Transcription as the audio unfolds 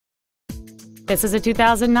This is a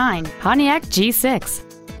 2009 Pontiac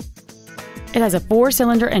G6. It has a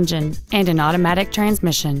 4-cylinder engine and an automatic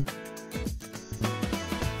transmission.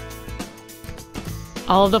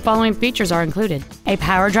 All of the following features are included: a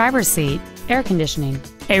power driver's seat, air conditioning,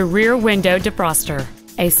 a rear window defroster,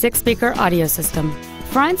 a 6-speaker audio system,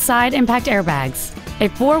 front side impact airbags, a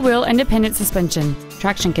 4-wheel independent suspension,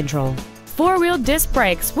 traction control, 4-wheel disc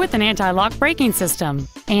brakes with an anti-lock braking system,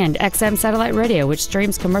 and XM satellite radio which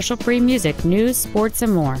streams commercial-free music, news, sports,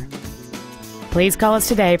 and more. Please call us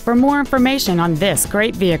today for more information on this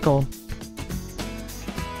great vehicle.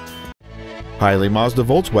 Hiley Mazda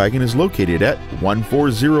Volkswagen is located at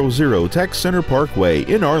 1400 Tech Center Parkway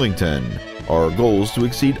in Arlington. Our goal is to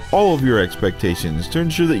exceed all of your expectations to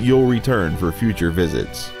ensure that you'll return for future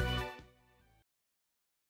visits.